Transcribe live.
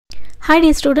Hi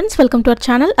dear students, welcome to our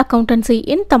channel Accountancy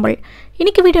in Tamil.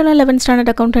 இன்னைக்கு வீடியோல 11th standard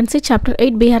accountancy chapter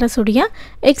 8 BRS உடைய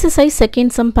exercise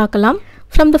second sum பார்க்கலாம்.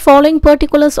 From the following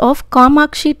particulars of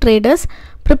Kamakshi traders,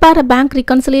 prepare a bank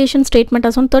reconciliation statement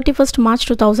as on 31st March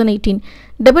 2018.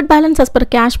 Debit balance as per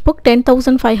cash book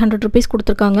 10,500 rupees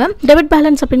கொடுத்திருக்காங்க. Debit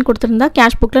balance அப்படினு கொடுத்திருந்தா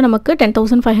cash bookல நமக்கு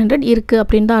 10,500 இருக்கு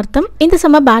அப்படினு தான் அர்த்தம். இந்த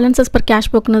சம balance as per cash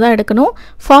bookனு தான் எடுக்கணும்.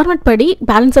 ஃபார்மட் படி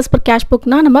balance as per cash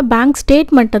bookனா நம்ம bank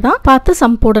statement தான் பார்த்து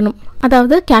sum போடணும்.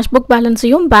 அதாவது cash book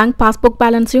balanceயும் bank passbook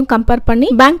balanceயும் compare பண்ணி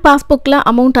bank passbookல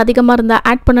amount அதிகமா இருந்தா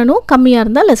ஆட் பண்ணனும், கம்மியா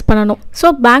இருந்தா லெஸ் பண்ணனும். சோ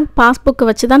bank passbook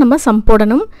வச்சு தான் நம்ம sum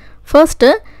போடணும். First,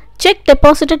 check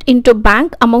deposited into bank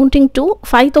amounting to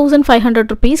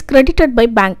 5,500 rupees credited by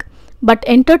bank but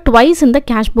entered twice in the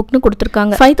cash book னு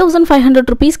கொடுத்திருக்காங்க. 5,500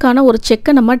 rupees கான ஒரு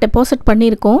செக்க நம்ம டெபாசிட்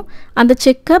பண்ணிருக்கோம். அந்த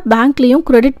செக்க பேங்க்லயும்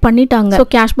கிரெடிட் பண்ணிட்டாங்க. சோ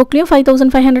cash bookலயும்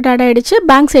 5,500 ஆட் ஆயிடுச்சு,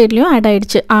 பேங்க் சைடுலயும் ஆட்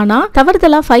ஆயிடுச்சு. ஆனா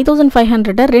தவறுதலா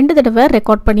 5,500 ரெண்டு தடவை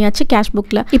ரெக்கார்ட் பண்ணியாச்சு cash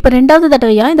bookல. இப்போ ரெண்டாவது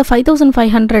தடவையா இந்த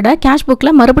 5,500 cash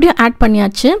bookல மறுபடியும் ஆட்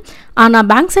பண்ணியாச்சு. ஆனா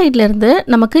பேங்க் சைடுல இருந்து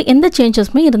நமக்கு எந்த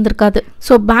சேஞ்சஸ்மே இருந்திருக்காது.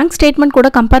 சோ பேங்க் ஸ்டேட்மெண்ட் கூட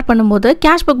கம்பேர் பண்ணும்போது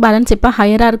cash book balance இப்ப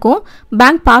ஹையரா இருக்கும்,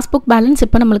 பேங்க் பாஸ்புக் பேலன்ஸ்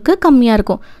இப்ப நமக்கு கம்மியா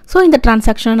இருக்கும். சோ இந்த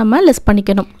டிரான்சாக்ஷனை நம்ம லெஸ்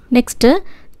பண்ணிக்கணும். Next,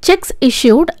 checks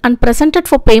issued and presented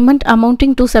for payment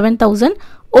amounting to 7,000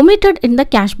 omitted in the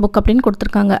cash book அப்படின்னு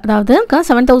கொடுத்திருக்காங்க. அதாவது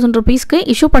 7,000 rupeesக்கு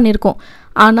இஷ்யூ பண்ணிருக்கோம்.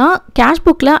 ஆனா கேஷ்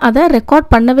புக்ல அதை ரெக்கார்ட்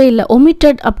பண்ணவே இல்லை.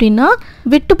 omitted அப்படின்னா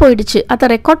விட்டு போயிடுச்சு, அதை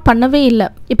ரெக்கார்ட் பண்ணவே இல்லை.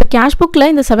 இப்போ கேஷ் புக்ல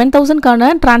இந்த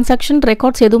 7,000க்கான டிரான்சாக்ஷன்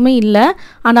ரெக்கார்ட்ஸ் எதுவுமே இல்லை.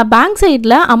 ஆனா பேங்க்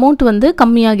சைடில் அமௌண்ட் வந்து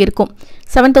கம்மியாகி இருக்கும்.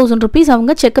 7,000 rupees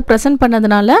அவங்க செக்கை ப்ரெசென்ட்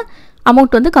பண்ணதுனால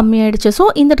அமௌண்ட் வந்து கம்மியாயிடுச்சு. ஸோ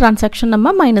இந்த டிரான்சாக்ஷன் நம்ம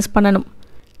மைனஸ் பண்ணணும்.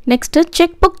 Next,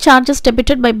 check book charges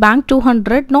debited by bank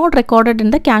 200 not recorded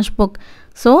in the cash book.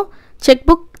 So check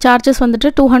book charges வந்துட்டு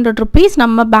 200 rupees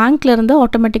நம்ம பேங்க்ல இருந்து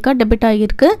ஆட்டோமேட்டிக்காக டெபிட்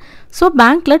ஆகியிருக்கு. ஸோ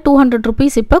பேங்க்ல 200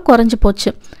 rupees இப்போ குறைஞ்சி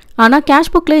போச்சு. ஆனால்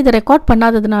கேஷ் புக்கில் இதை ரெக்கார்ட்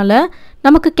பண்ணாததுனால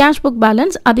நமக்கு கேஷ் புக்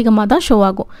பேலன்ஸ் அதிகமாக தான் ஷோ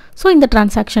ஆகும். ஸோ இந்த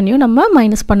டிரான்சாக்ஷனையும் நம்ம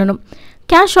மைனஸ் பண்ணணும்.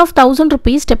 Cash of 1,000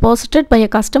 rupees deposited by a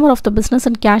customer of the business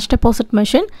and cash deposit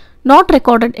machine not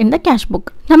recorded in the cash book.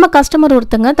 நம்ம கஸ்டமர்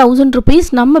ஒருத்தங்க 1,000 rupees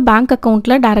நம்ம பேங்க்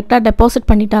அக்கௌண்ட்ல டைரக்டா டெபாசிட்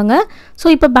பண்ணிட்டாங்க. ஸோ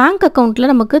இப்போ பேங்க் அக்கௌண்ட்ல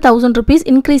நமக்கு 1,000 rupees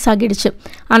இன்க்ரீஸ் ஆகிடுச்சு.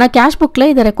 ஆனால் கேஷ் புக்ல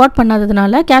இதை ரெக்கார்ட்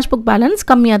பண்ணாததுனால கேஷ் புக் பேலன்ஸ்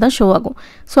கம்மியாக தான் ஷோ ஆகும்.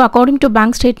 So according to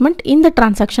bank statement இந்த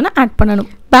டிரான்சாக்ஷனை ஆட் பண்ணணும்.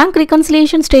 Bank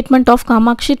reconciliation statement of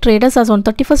Kamakshi traders as on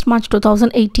 31st March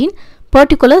 2018.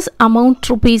 Particulars amount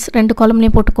rupees ரெண்டு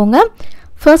காலம்லையும் போட்டுக்கோங்க.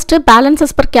 First,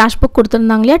 balances per cash book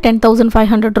கொடுத்துருந்தாங்க இல்லையா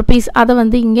 10,500 rupees, அதை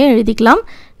வந்து இங்கே எழுதிக்கலாம்.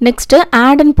 நெக்ஸ்ட்டு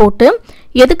ஆட்னு போட்டு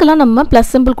எதுக்கெல்லாம் நம்ம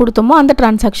ப்ளஸ் சிம்பிள் கொடுத்தோமோ அந்த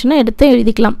டிரான்சாக்ஷனை எடுத்து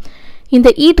எழுதிக்கலாம். இந்த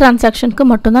டிரான்சாக்ஷனுக்கு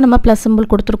மட்டும்தான் நம்ம ப்ளஸ் சிம்பிள்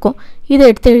கொடுத்துருக்கோம், இதை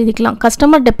எடுத்து எழுதிக்கலாம்.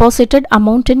 Customer deposited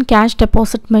amount in cash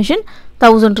deposit machine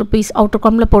 1,000 rupees outer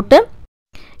காலமில் போட்டு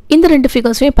இந்த ரெண்டு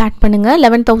ஃபிகர்ஸையும் பேட் பண்ணுங்கள்.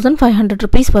 11,500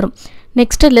 rupees வரும்.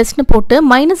 நெக்ஸ்ட்டு லெஸ்ன்னு போட்டு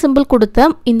மைனஸ் சிம்பிள்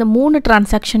கொடுத்த இந்த மூணு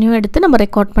டிரான்சாக்ஷனையும் எடுத்து நம்ம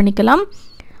ரெக்கார்ட் பண்ணிக்கலாம்.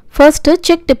 First,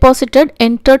 check deposited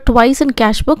entered twice in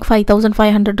cash book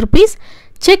 5,500 rupees.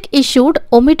 Check issued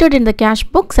omitted in the cash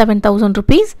book 7,000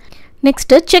 rupees.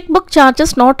 Next, checkbook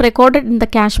charges not recorded in the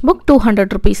cash book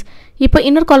 200 rupees. இப்போ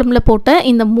inner காலமில் போட்ட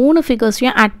இந்த மூணு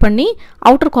ஃபிகர்ஸையும் ஆட் பண்ணி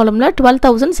அவுட்டர் காலமில்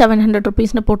 12,700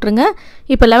 rupeesனு போட்டுருங்க.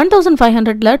 இப்போ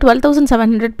 11,500ல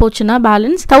 12,700 போச்சுன்னா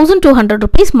balance 1,200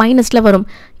 rupees மைனஸில் வரும்.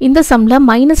 இந்த சம்மில்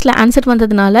மைனஸில் ஆன்சர்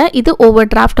வந்ததுனால இது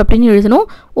ஓவர் டிராஃப்ட் அப்படின்னு எழுதணும்.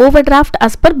 Over draft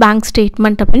as per bank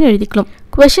statement அப்படின்னு எழுதிக்கலாம்.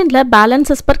 கொஷனில் balance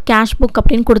as per cash book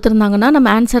அப்படின்னு கொடுத்துருந்தாங்கன்னா நம்ம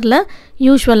ஆன்சரில்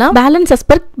யூஸ்வலாக balance as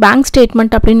per bank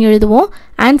statement அப்படின்னு எழுதுவோம்,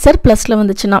 ஆன்சர் ப்ளஸில்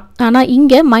வந்துச்சுன்னா. ஆனால்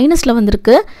இங்கே மைனஸில்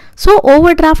வந்திருக்கு. So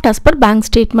over draft as per bank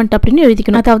statement அப்படின்னு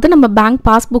எழுதிக்கணும். அதாவது நம்ம பேங்க்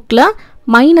பாஸ்புக்கில்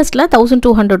மைனஸில்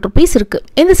 1,200 rupees இருக்குது.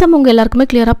 இந்த சம் உங்கள் எல்லாருக்குமே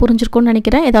கிளியராக புரிஞ்சிருக்கும்னு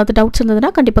நினைக்கிறேன். ஏதாவது டவுட்ஸ்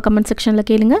இருந்ததுன்னா கண்டிப்பாக கமெண்ட் செக்ஷனில்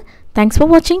கேளுங்க. தேங்க்ஸ்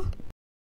ஃபார் வாட்சிங்.